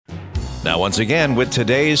Now, once again, with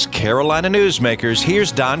today's Carolina Newsmakers,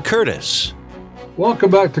 here's Don Curtis.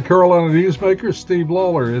 Welcome back to Carolina Newsmakers. Steve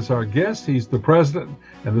Lawler is our guest. He's the president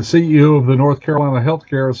and the CEO of the North Carolina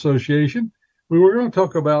Healthcare Association. We were going to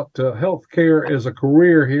talk about healthcare as a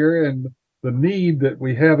career here and the need that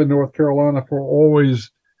we have in North Carolina for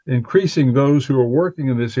always increasing those who are working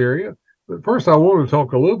in this area. But first, I want to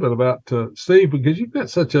talk a little bit about Steve, because you've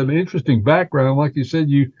got such an interesting background. Like you said,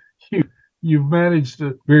 you've managed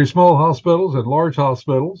very small hospitals and large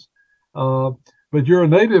hospitals, but you're a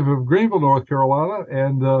native of Greenville, North Carolina,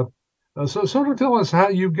 and so sort of tell us how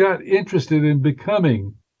you got interested in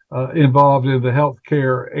becoming involved in the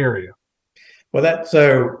healthcare area. Well, that's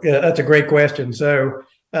a great question. So,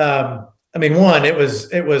 one, it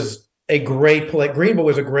was a great place. Greenville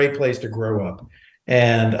was a great place to grow up,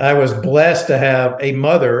 and I was blessed to have a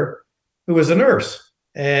mother who was a nurse,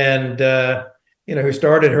 and who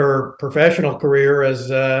started her professional career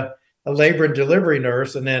as a labor and delivery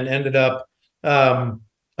nurse, and then ended up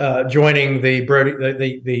joining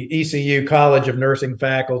the ECU College of Nursing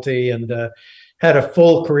faculty, and had a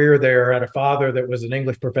full career there. Had a father that was an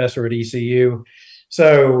English professor at ECU.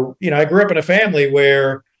 So, I grew up in a family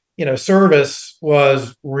where, service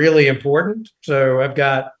was really important. So I've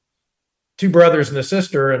got two brothers and a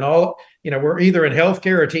sister, and all, we're either in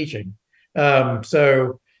healthcare or teaching.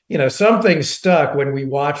 Something stuck when we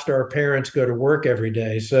watched our parents go to work every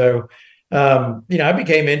day. So, I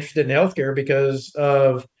became interested in healthcare because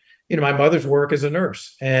of, my mother's work as a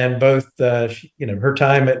nurse, and both, her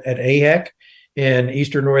time at AHEC in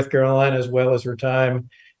Eastern North Carolina, as well as her time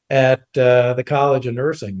at the College of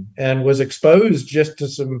Nursing, and was exposed just to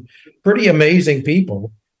some pretty amazing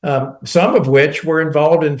people, some of which were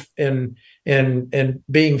involved in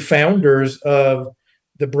being founders of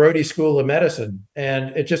the Brody School of Medicine.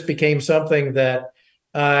 And it just became something that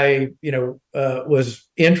I, was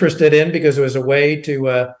interested in, because it was a way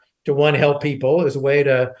to one, help people, as a way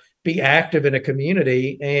to be active in a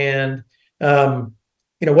community. And,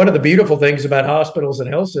 one of the beautiful things about hospitals and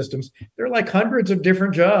health systems, they're like hundreds of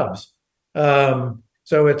different jobs.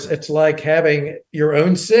 So it's like having your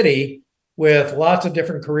own city with lots of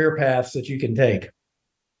different career paths that you can take.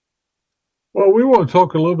 Well, we want to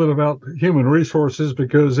talk a little bit about human resources,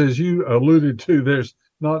 because as you alluded to, there's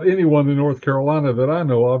not anyone in North Carolina that I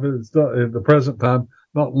know of at the present time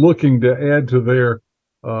not looking to add to their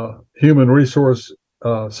human resource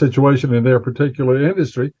situation in their particular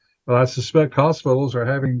industry. But I suspect hospitals are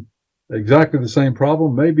having exactly the same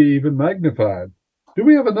problem, maybe even magnified. Do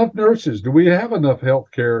we have enough nurses? Do we have enough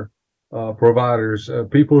healthcare providers,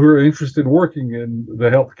 people who are interested in working in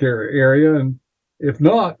the healthcare area? And if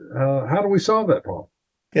not, how do we solve that problem?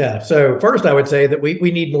 Yeah. So first, I would say that we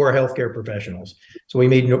need more healthcare professionals. So we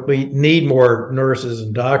need more nurses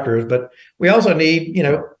and doctors, but we also need,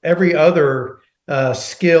 every other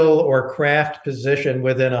skill or craft position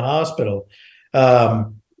within a hospital.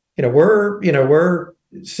 We're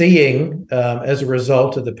seeing, as a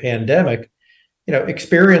result of the pandemic,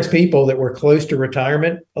 experienced people that were close to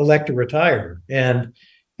retirement elect to retire. And,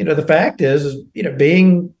 the fact is,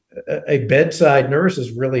 being a bedside nurse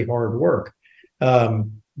is really hard work.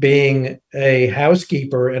 Being a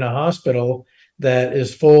housekeeper in a hospital that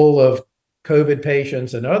is full of COVID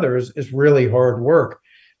patients and others is really hard work.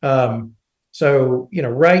 So,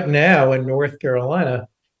 right now in North Carolina,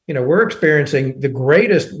 we're experiencing the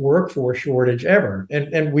greatest workforce shortage ever.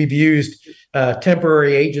 And we've used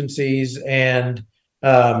temporary agencies and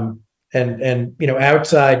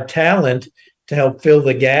outside talent to help fill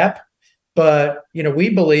the gap. But, we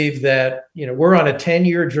believe that, we're on a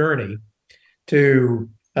 10-year journey to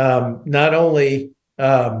not only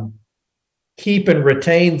keep and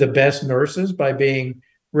retain the best nurses by being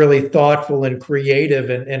really thoughtful and creative,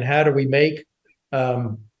 and how do we make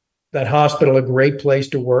that hospital a great place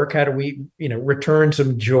to work? How do we, return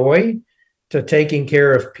some joy to taking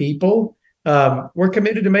care of people? We're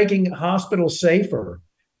committed to making hospitals safer.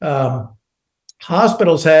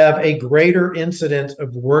 Hospitals have a greater incidence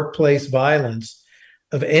of workplace violence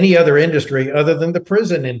of any other industry other than the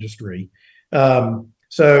prison industry.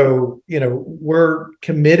 So, we're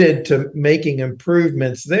committed to making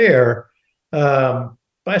improvements there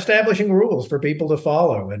by establishing rules for people to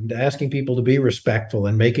follow, and asking people to be respectful,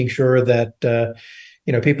 and making sure that,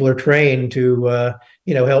 people are trained to,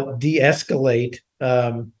 help de-escalate,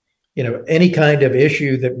 any kind of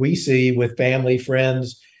issue that we see with family,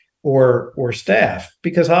 friends, or staff,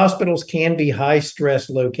 because hospitals can be high stress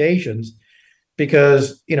locations,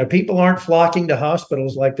 because, people aren't flocking to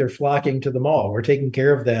hospitals like they're flocking to the mall. We're taking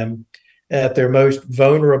care of them at their most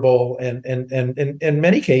vulnerable and in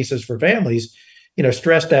many cases for families,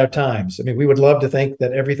 stressed out times. I mean, we would love to think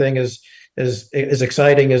that everything is as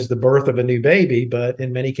exciting as the birth of a new baby, but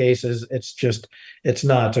in many cases, it's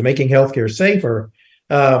not. So making healthcare safer,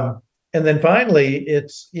 and then finally,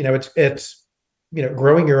 it's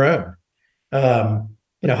growing your own.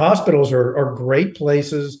 Hospitals are great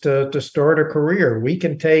places to start a career. We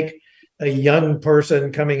can take a young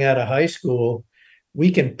person coming out of high school,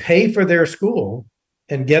 we can pay for their school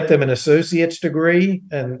and get them an associate's degree,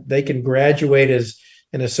 and they can graduate as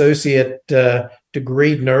an associate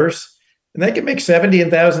degree nurse, and they can make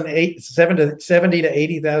 $70,000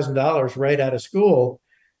 to $80,000 right out of school,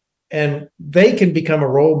 and they can become a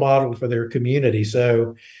role model for their community.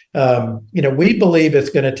 So, we believe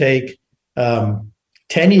it's going to take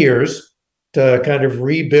 10 years to kind of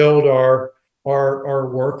rebuild our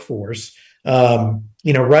workforce.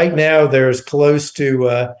 Right now there's close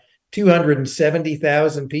to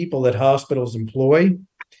 270,000 people that hospitals employ,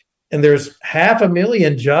 and there's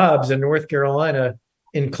 500,000 jobs in North Carolina,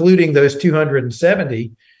 including those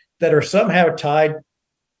 270 that are somehow tied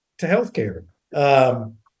to healthcare.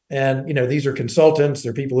 These are consultants,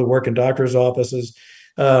 they're people who work in doctors' offices,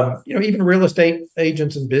 even real estate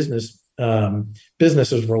agents and businesses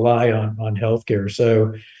rely on healthcare.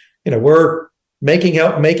 So, we're working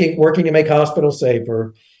to make hospitals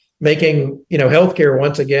safer, making healthcare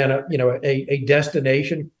once again a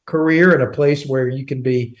destination career and a place where you can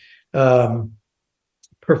be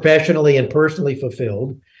professionally and personally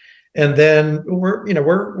fulfilled. And then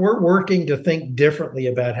we're working to think differently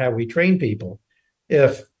about how we train people.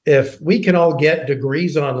 If we can all get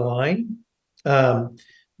degrees online,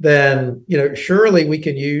 then surely we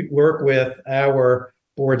can work with our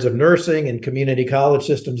boards of nursing and community college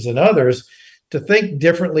systems and others to think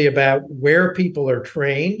differently about where people are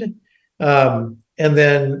trained, and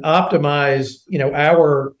then optimize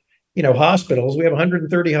our hospitals. We have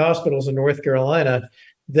 130 hospitals in North Carolina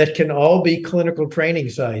that can all be clinical training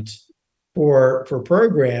sites for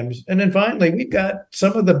programs. And then finally, we've got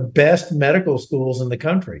some of the best medical schools in the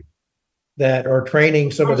country that are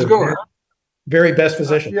training some of the very best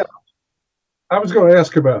physicians. Yeah, I was going to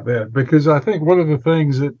ask about that, because I think one of the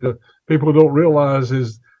things that people don't realize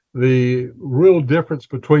is the real difference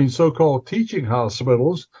between so-called teaching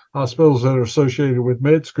hospitals that are associated with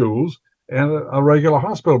med schools, and a regular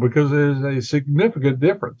hospital, because there's a significant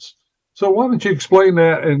difference. So why don't you explain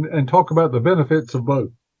that and talk about the benefits of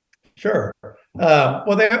both? Sure.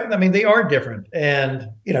 Well, they are different. And,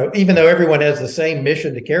 even though everyone has the same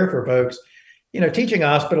mission to care for folks, teaching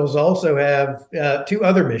hospitals also have two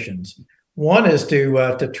other missions. One is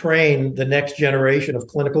to train the next generation of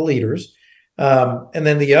clinical leaders. And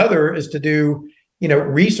then the other is to do,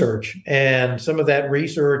 research. And some of that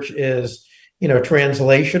research is,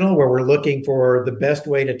 translational, where we're looking for the best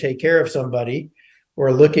way to take care of somebody,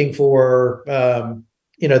 or looking for,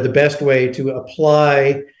 the best way to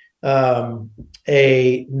apply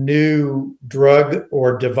a new drug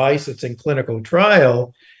or device that's in clinical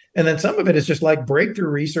trial. And then some of it is just like breakthrough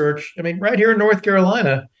research. I mean, right here in North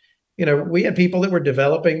Carolina, we had people that were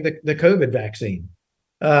developing the COVID vaccine.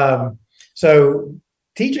 So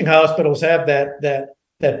teaching hospitals have that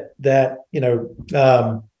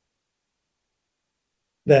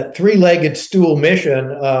three-legged stool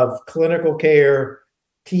mission of clinical care,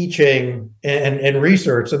 teaching, and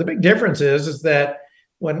research. So the big difference is that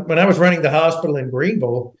when I was running the hospital in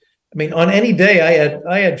Greenville, I mean, on any day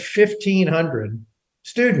I had 1,500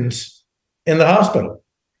 students in the hospital.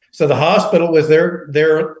 So the hospital was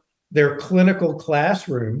their clinical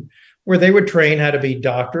classroom, where they would train how to be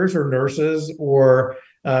doctors or nurses or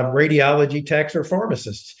radiology techs or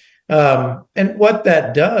pharmacists. And what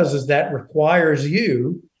that does is that requires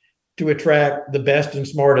you to attract the best and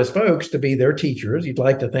smartest folks to be their teachers. You'd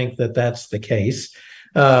like to think that that's the case.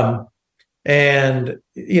 And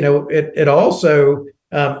it also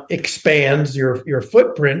expands your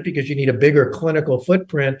footprint, because you need a bigger clinical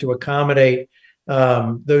footprint to accommodate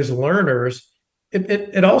those learners.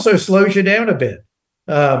 It also slows you down a bit,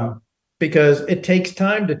 because it takes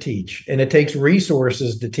time to teach, and it takes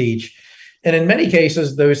resources to teach. And in many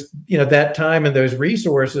cases, those, that time and those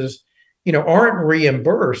resources, aren't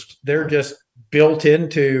reimbursed. They're just built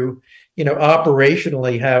into,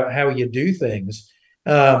 operationally how you do things.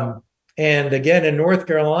 And again, in North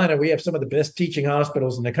Carolina, we have some of the best teaching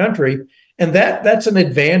hospitals in the country. And that's an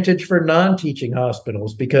advantage for non-teaching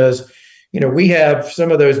hospitals, because, we have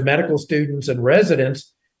some of those medical students and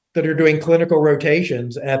residents that are doing clinical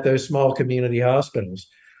rotations at those small community hospitals.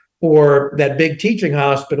 Or that big teaching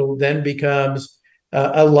hospital then becomes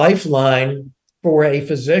a lifeline for a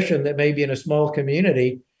physician that may be in a small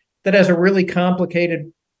community that has a really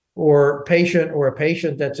complicated or a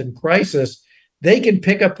patient that's in crisis. They can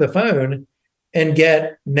pick up the phone and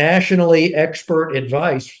get nationally expert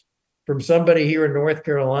advice from somebody here in North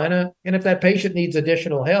Carolina. And if that patient needs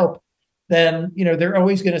additional help, then, they're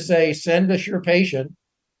always going to say, send us your patient,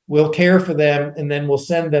 we'll care for them, and then we'll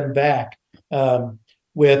send them back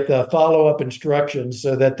with follow-up instructions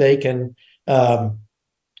so that they can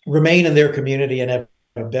remain in their community and have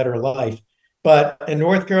a better life. But in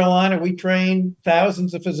North Carolina, we train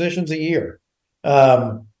thousands of physicians a year,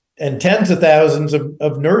 and tens of thousands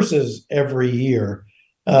of nurses every year.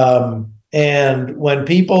 And when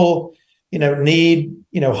people, need,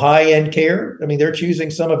 high-end care, they're choosing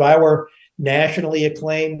some of our nationally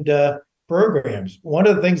acclaimed programs. One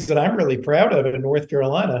of the things that I'm really proud of in North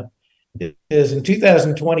Carolina is in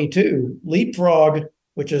 2022, Leapfrog,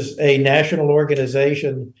 which is a national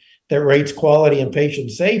organization that rates quality and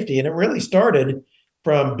patient safety, and it really started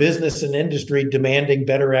from business and industry demanding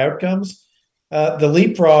better outcomes. The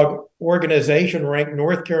Leapfrog organization ranked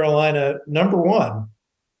North Carolina #1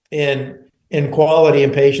 in quality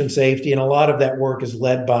and patient safety, and a lot of that work is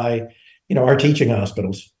led by, our teaching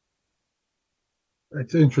hospitals.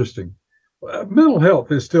 That's interesting. Mental health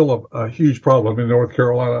is still a huge problem in North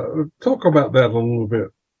Carolina. Talk about that a little bit.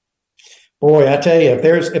 Boy, I tell you, if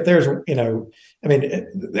there's,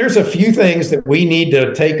 there's a few things that we need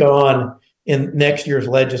to take on in next year's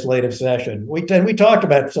legislative session. We talked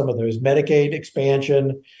about some of those: Medicaid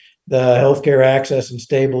expansion, the Healthcare Access and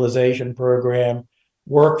Stabilization Program,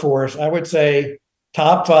 workforce. I would say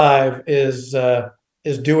top 5 is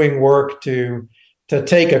doing work to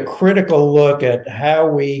take a critical look at how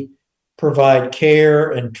we provide care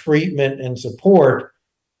and treatment and support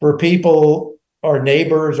for people, our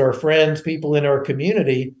neighbors, our friends, people in our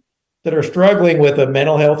community that are struggling with a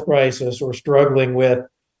mental health crisis or struggling with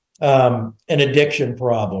an addiction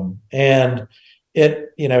problem. And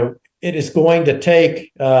it is going to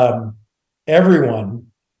take everyone,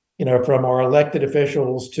 from our elected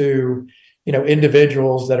officials to,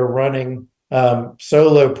 individuals that are running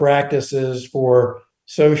solo practices for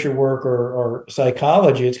social work or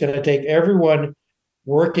psychology. It's going to take everyone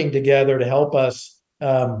working together to help us,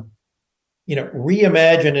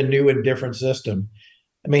 reimagine a new and different system.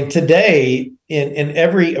 Today in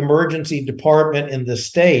every emergency department in the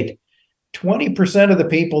state, 20% of the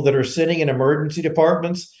people that are sitting in emergency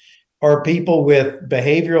departments are people with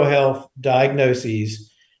behavioral health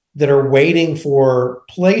diagnoses that are waiting for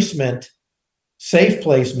placement, safe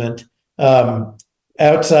placement,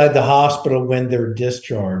 outside the hospital when they're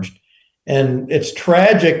discharged. And it's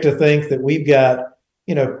tragic to think that we've got,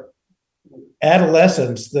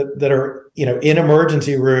 adolescents that are, in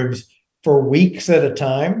emergency rooms for weeks at a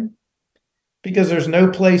time because there's no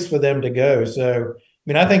place for them to go. So,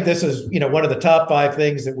 I think this is, one of the top 5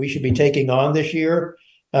 things that we should be taking on this year.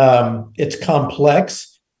 It's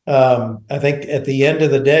complex. I think at the end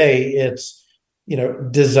of the day, it's,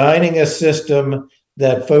 designing a system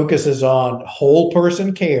that focuses on whole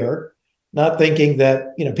person care, not thinking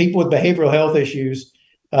that, people with behavioral health issues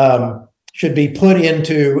should be put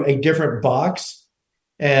into a different box.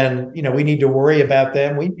 And, we need to worry about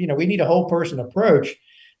them. We need a whole person approach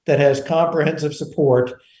that has comprehensive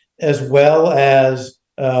support as well as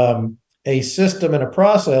a system and a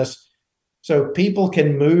process so people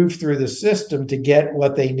can move through the system to get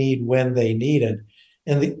what they need when they need it.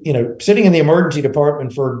 And, sitting in the emergency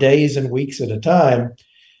department for days and weeks at a time,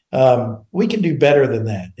 we can do better than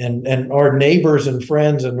that. And our neighbors and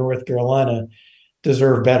friends in North Carolina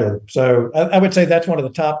deserve better. So I would say that's one of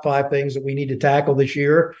the top 5 things that we need to tackle this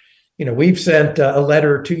year. We've sent a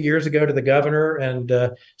letter 2 years ago to the governor and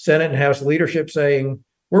Senate and House leadership saying,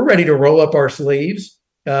 we're ready to roll up our sleeves.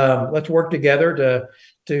 Let's work together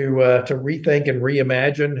to rethink and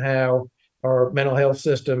reimagine how our mental health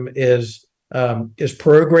system is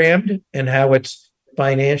programmed and how it's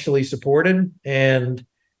financially supported. And,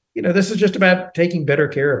 this is just about taking better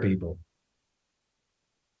care of people.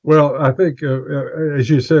 Well, I think, as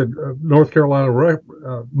you said, North Carolina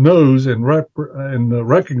knows and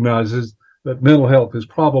recognizes that mental health is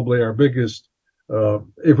probably our biggest.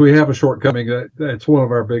 If we have a shortcoming, that's one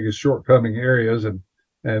of our biggest shortcoming areas, and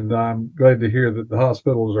I'm glad to hear that the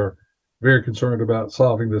hospitals are very concerned about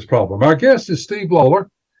solving this problem. Our guest is Steve Lawler,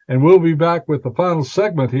 and we'll be back with the final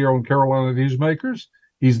segment here on Carolina Newsmakers.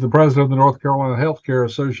 He's the president of the North Carolina Healthcare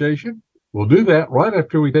Association. We'll do that right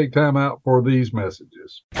after we take time out for these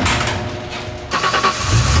messages.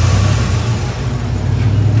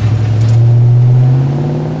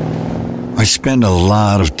 I spend a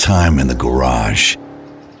lot of time in the garage,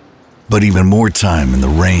 but even more time in the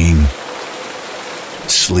rain,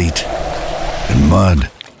 sleet, and mud.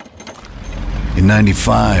 In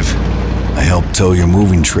 95, I helped tow your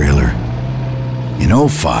moving trailer. In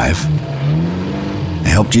 05,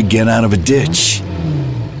 helped you get out of a ditch.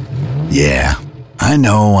 Yeah, I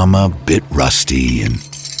know I'm a bit rusty, and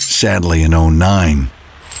sadly in '09,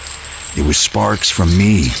 it was sparks from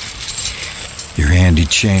me, your handy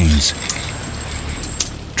chains,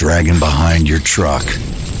 dragging behind your truck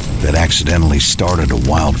that accidentally started a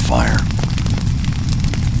wildfire.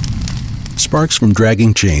 Sparks from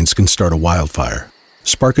dragging chains can start a wildfire.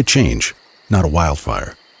 Spark a change, not a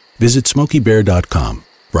wildfire. Visit SmokeyBear.com.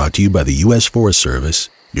 Brought to you by the U.S. Forest Service,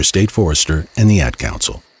 your state forester, and the Ad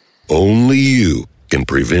Council. Only you can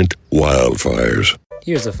prevent wildfires.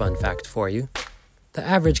 Here's a fun fact for you. The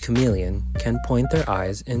average chameleon can point their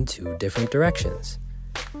eyes in 2 different directions.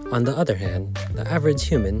 On the other hand, the average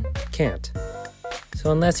human can't.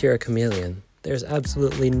 So unless you're a chameleon, there's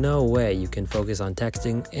absolutely no way you can focus on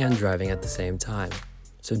texting and driving at the same time.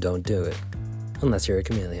 So don't do it, unless you're a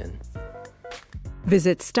chameleon.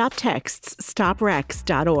 Visit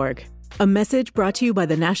StopTextsStopWrecks.org. A message brought to you by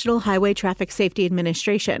the National Highway Traffic Safety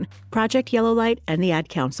Administration, Project Yellow Light, and the Ad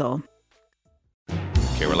Council.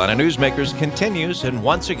 Carolina Newsmakers continues, and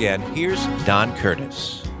once again, here's Don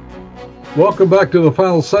Curtis. Welcome back to the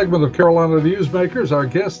final segment of Carolina Newsmakers. Our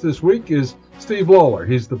guest this week is Steve Lawler.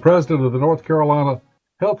 He's the president of the North Carolina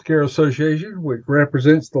Healthcare Association, which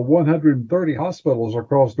represents the 130 hospitals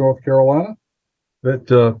across North Carolina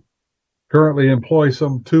that currently employ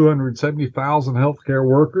some 270,000 healthcare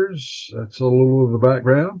workers. That's a little of the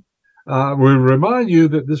background. We remind you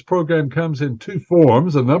that this program comes in 2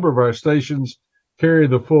 forms. A number of our stations carry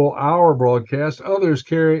the full hour broadcast. Others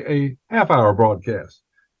carry a half-hour broadcast.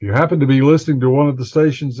 If you happen to be listening to one of the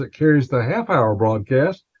stations that carries the half-hour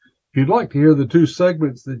broadcast, if you'd like to hear the 2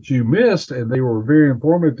 segments that you missed, and they were very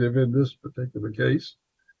informative in this particular case,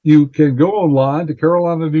 you can go online to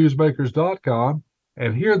carolinanewsmakers.com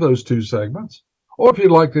and hear those 2 segments. Or if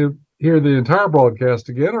you'd like to hear the entire broadcast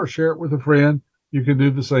again or share it with a friend, you can do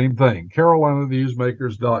the same thing,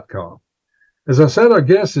 carolinanewsmakers.com. As I said, our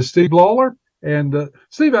guest is Steve Lawler. And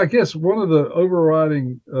Steve, I guess one of the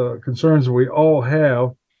overriding concerns we all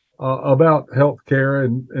have about healthcare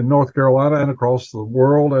in North Carolina and across the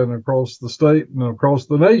world and across the state and across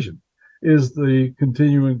the nation is the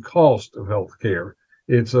continuing cost of healthcare.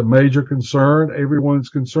 It's a major concern. Everyone's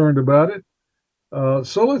concerned about it.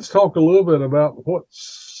 So let's talk a little bit about what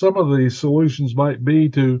some of the solutions might be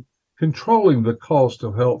to controlling the cost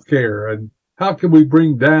of healthcare, and how can we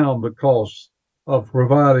bring down the costs of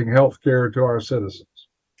providing healthcare to our citizens.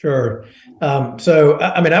 Sure. So,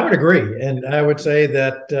 I mean, I would agree. And I would say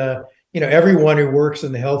that, everyone who works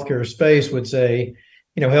in the healthcare space would say,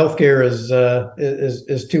 healthcare is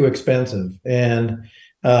too expensive.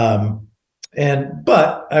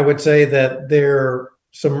 But I would say that there are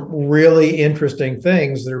some really interesting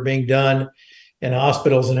things that are being done in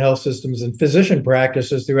hospitals and health systems and physician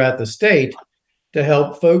practices throughout the state to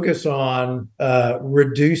help focus on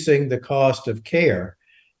reducing the cost of care.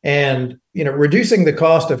 And reducing the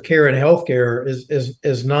cost of care in healthcare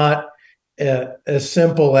is not as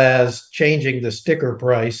simple as changing the sticker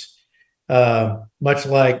price, much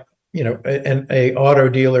like an auto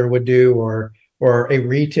dealer would do or a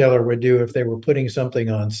retailer would do if they were putting something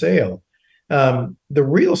on sale. The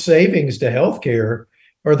real savings to healthcare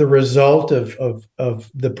are the result of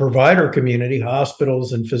the provider community,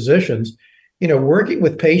 hospitals and physicians, working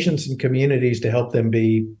with patients and communities to help them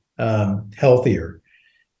be healthier.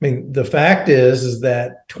 I mean, the fact is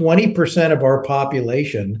that 20% of our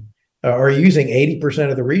population are using 80%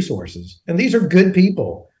 of the resources. And these are good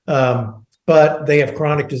people, but they have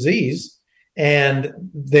chronic disease, and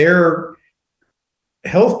their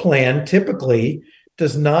health plan typically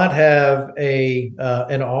does not have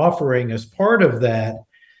an offering as part of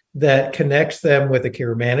that connects them with a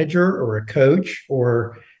care manager or a coach,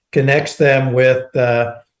 or connects them with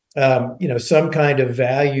some kind of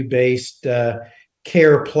value-based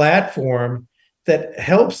care platform that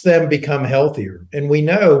helps them become healthier. And we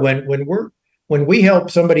know when we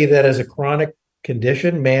help somebody that has a chronic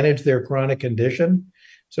condition manage their chronic condition,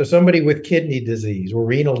 so somebody with kidney disease or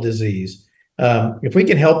renal disease, if we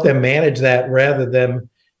can help them manage that rather than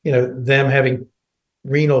them having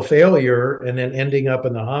renal failure and then ending up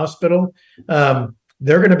in the hospital,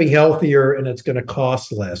 they're going to be healthier and it's going to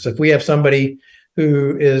cost less. If we have somebody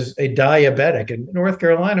who is a diabetic in North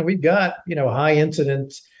Carolina, we've got high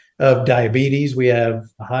incidence of diabetes, we have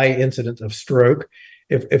a high incidence of stroke.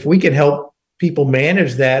 If we can help people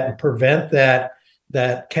manage that and prevent that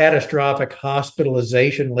catastrophic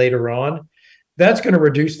hospitalization later on, that's going to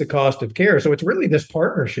reduce the cost of care. So it's really this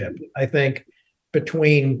partnership, I think,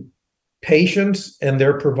 between patients and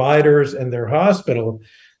their providers and their hospital,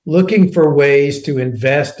 looking for ways to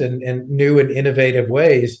invest in new and innovative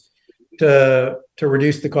ways to to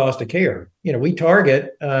reduce the cost of care. We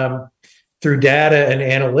target through data and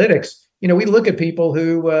analytics. We look at people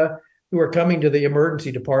who are coming to the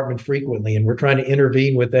emergency department frequently, and we're trying to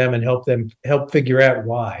intervene with them and help figure out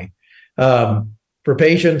why. For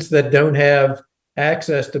patients that don't have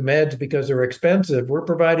access to meds because they're expensive, we're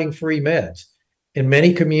providing free meds. In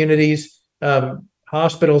many communities,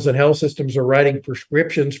 hospitals and health systems are writing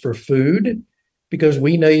prescriptions for food because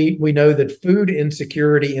we know that food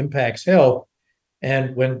insecurity impacts health.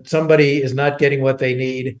 And when somebody is not getting what they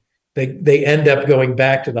need, they end up going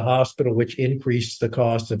back to the hospital, which increases the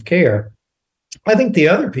cost of care. I think the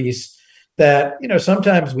other piece that,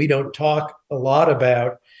 sometimes we don't talk a lot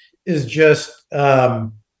about is just,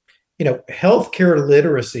 healthcare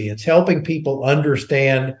literacy. It's helping people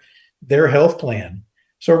understand their health plan.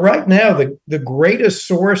 So right now, the greatest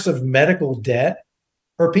source of medical debt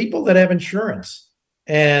are people that have insurance.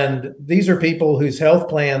 And these are people whose health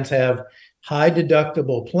plans have high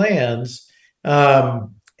deductible plans. When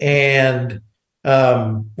your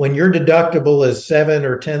deductible is $7,000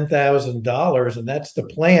 or $10,000, and that's the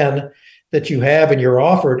plan that you have and you're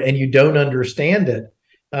offered, and you don't understand it,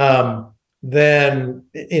 then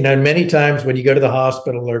many times when you go to the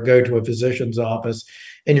hospital or go to a physician's office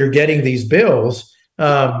and you're getting these bills,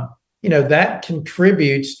 that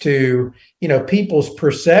contributes to people's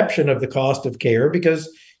perception of the cost of care, because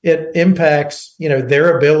it impacts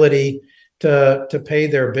their ability to pay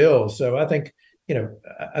their bills. So I think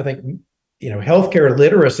healthcare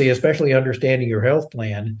literacy, especially understanding your health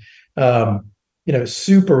plan,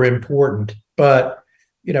 super important. But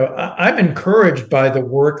I'm encouraged by the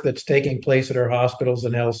work that's taking place at our hospitals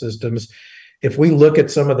and health systems. If we look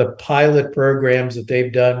at some of the pilot programs that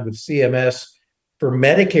they've done with CMS for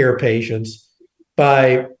Medicare patients,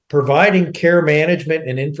 by providing care management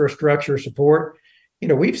and infrastructure support,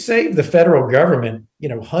 we've saved the federal government,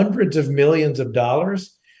 hundreds of millions of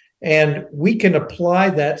dollars. And we can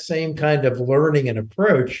apply that same kind of learning and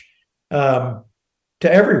approach to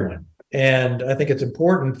everyone. And I think it's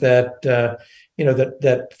important that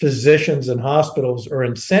that physicians and hospitals are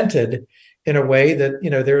incented in a way that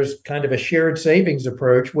there's kind of a shared savings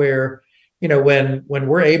approach where when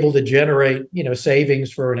we're able to generate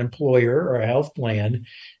savings for an employer or a health plan,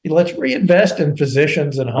 let's reinvest in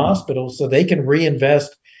physicians and hospitals so they can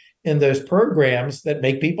reinvest in those programs that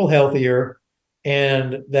make people healthier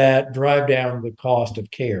and that drive down the cost of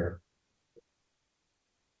care.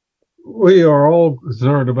 We are all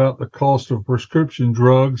concerned about the cost of prescription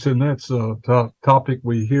drugs, and that's a topic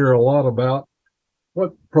we hear a lot about.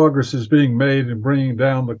 What progress is being made in bringing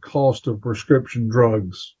down the cost of prescription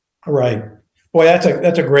drugs? Right. Boy, that's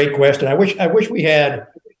a great question. I wish we had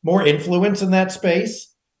more influence in that space.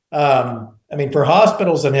 For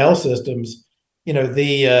hospitals and health systems,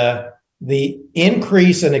 the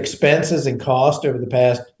increase in expenses and cost over the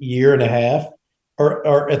past year and a half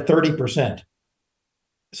are at 30%.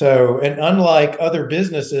 So, and unlike other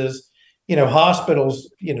businesses, hospitals,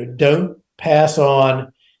 don't pass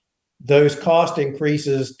on those cost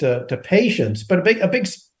increases to patients, but a big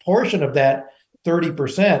portion of that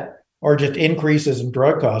 30% are just increases in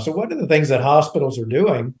drug costs. So one of the things that hospitals are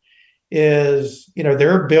doing is,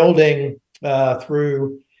 they're building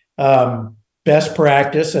through best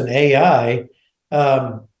practice and AI,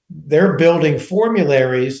 they're building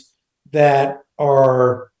formularies that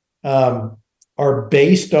are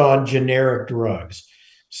based on generic drugs.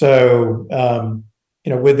 So,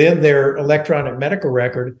 within their electronic medical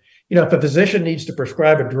record, if a physician needs to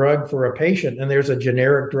prescribe a drug for a patient and there's a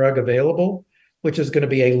generic drug available, which is going to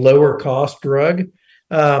be a lower cost drug,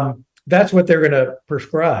 that's what they're going to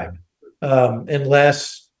prescribe,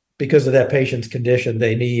 unless because of that patient's condition,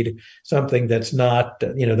 they need something that's not,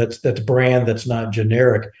 that's brand, that's not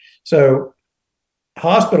generic. So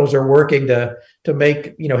hospitals are working to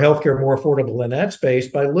make healthcare more affordable in that space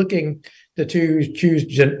by looking to choose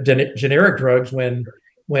generic drugs when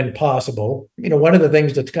possible. One of the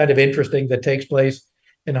things that's kind of interesting that takes place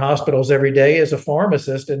in hospitals every day is a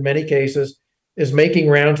pharmacist, in many cases, is making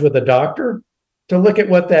rounds with a doctor to look at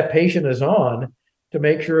what that patient is on to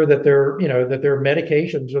make sure that their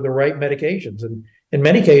medications are the right medications. And in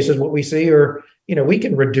many cases, what we see are, we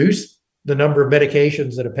can reduce the number of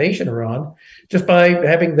medications that a patient are on just by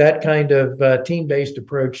having that kind of team-based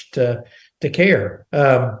approach to care.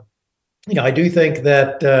 I do think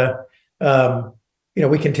that,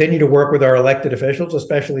 we continue to work with our elected officials,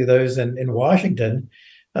 especially those in Washington,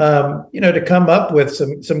 to come up with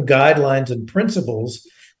some guidelines and principles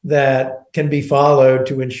that can be followed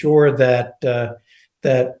to ensure that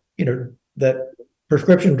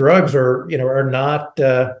prescription drugs are not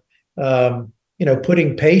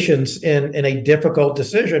putting patients in a difficult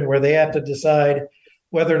decision where they have to decide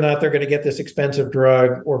whether or not they're going to get this expensive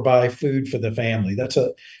drug or buy food for the family. That's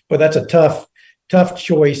a tough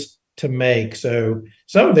choice to make. So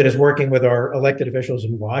some of it is working with our elected officials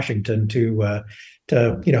in Washington to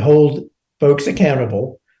hold folks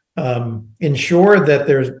accountable, ensure that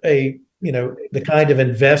there's the kind of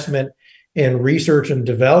investment in research and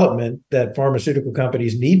development that pharmaceutical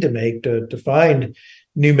companies need to make to find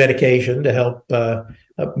new medication to help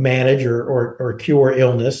manage or cure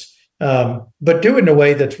illness, but do it in a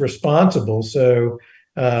way that's responsible, so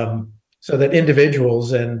that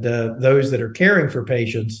individuals and those that are caring for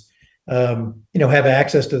patients, have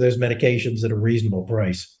access to those medications at a reasonable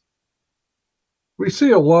price. We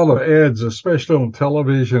see a lot of ads, especially on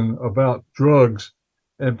television, about drugs,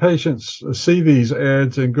 and patients see these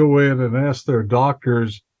ads and go in and ask their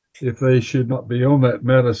doctors if they should not be on that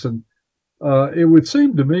medicine. It would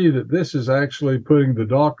seem to me that this is actually putting the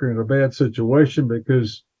doctor in a bad situation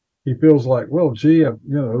because he feels like, well, gee,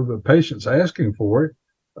 the patient's asking for it.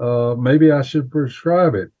 Maybe I should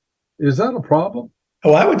prescribe it. Is that a problem?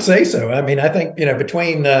 Oh, I would say so. I mean, I think,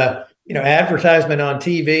 between, advertisement on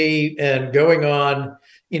TV and going on,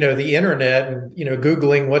 the internet and,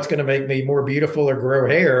 Googling what's going to make me more beautiful or grow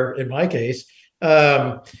hair, in my case,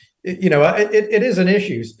 it is an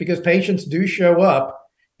issue because patients do show up,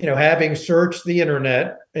 having searched the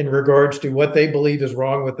internet in regards to what they believe is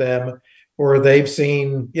wrong with them, or they've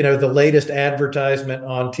seen, the latest advertisement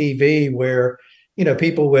on TV where,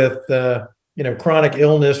 people with, chronic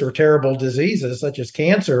illness or terrible diseases such as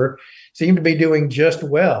cancer seem to be doing just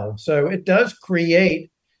well. So it does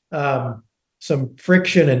create some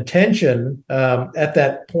friction and tension at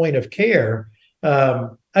that point of care.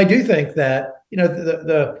 I do think that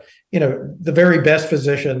the very best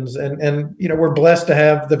physicians, and we're blessed to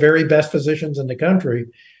have the very best physicians in the country,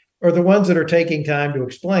 are the ones that are taking time to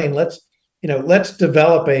explain. Let's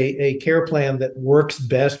develop a care plan that works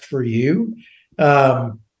best for you.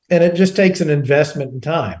 And it just takes an investment in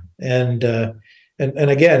time. And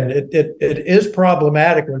again, it is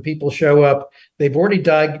problematic when people show up. They've already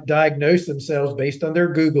diagnosed themselves based on their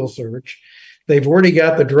Google search. They've already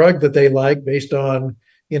got the drug that they like based on,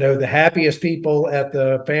 the happiest people at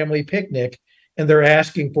the family picnic, and they're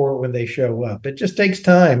asking for it when they show up. It just takes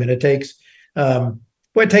time, and it takes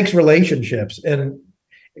relationships. And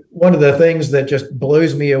one of the things that just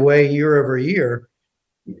blows me away year over year,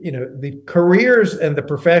 the careers and the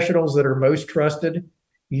professionals that are most trusted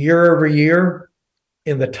year over year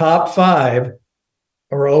in the top 5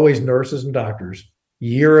 are always nurses and doctors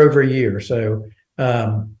year over year. So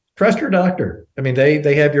trust your doctor. I mean,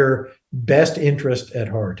 they have your best interest at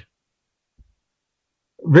heart.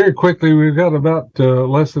 Very quickly, we've got about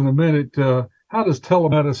less than a minute. How does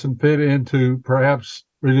telemedicine fit into perhaps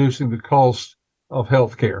reducing the cost of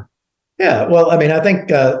healthcare? Yeah, well, I mean, I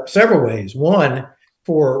think several ways. One,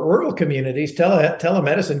 for rural communities,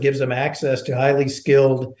 telemedicine gives them access to highly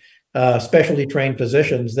skilled, specialty trained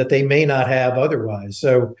physicians that they may not have otherwise.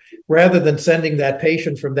 So rather than sending that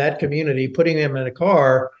patient from that community, putting them in a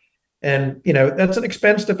car, and that's an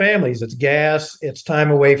expense to families. It's gas, it's time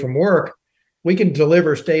away from work. We can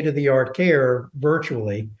deliver state-of-the-art care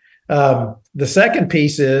virtually. The second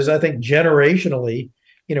piece is, I think, generationally,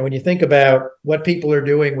 when you think about what people are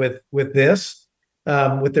doing with this,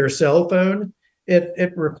 with their cell phone,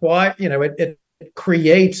 it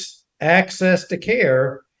creates access to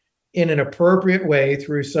care in an appropriate way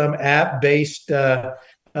through some app-based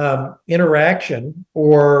interaction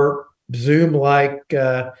or Zoom-like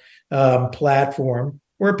platform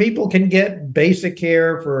where people can get basic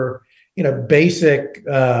care for basic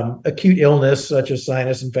acute illness such as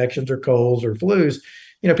sinus infections or colds or flus.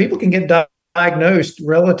 People can get diagnosed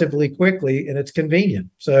relatively quickly, and it's convenient.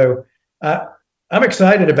 So I'm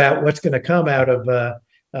excited about what's going to come out of the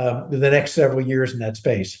next several years in that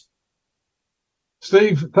space.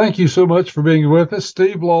 Steve, thank you so much for being with us.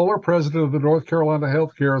 Steve Lawler, president of the North Carolina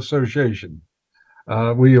Healthcare Association.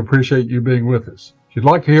 We appreciate you being with us. If you'd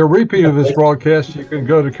like to hear a repeat of this broadcast, you can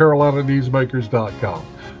go to carolinanewsmakers.com.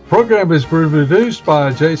 The program is produced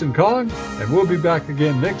by Jason Kong, and we'll be back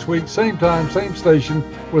again next week, same time, same station,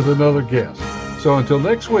 with another guest. So until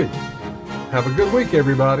next week, have a good week,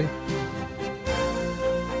 everybody.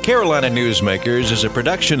 Carolina Newsmakers is a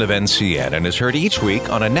production of NCN and is heard each week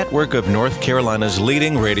on a network of North Carolina's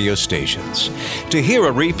leading radio stations. To hear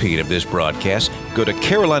a repeat of this broadcast, go to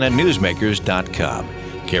carolinanewsmakers.com.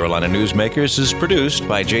 Carolina Newsmakers is produced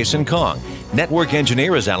by Jason Kong. Network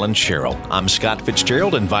engineer is Alan Sherrill. I'm Scott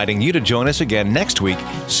Fitzgerald, inviting you to join us again next week,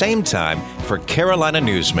 same time, for Carolina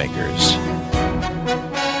Newsmakers.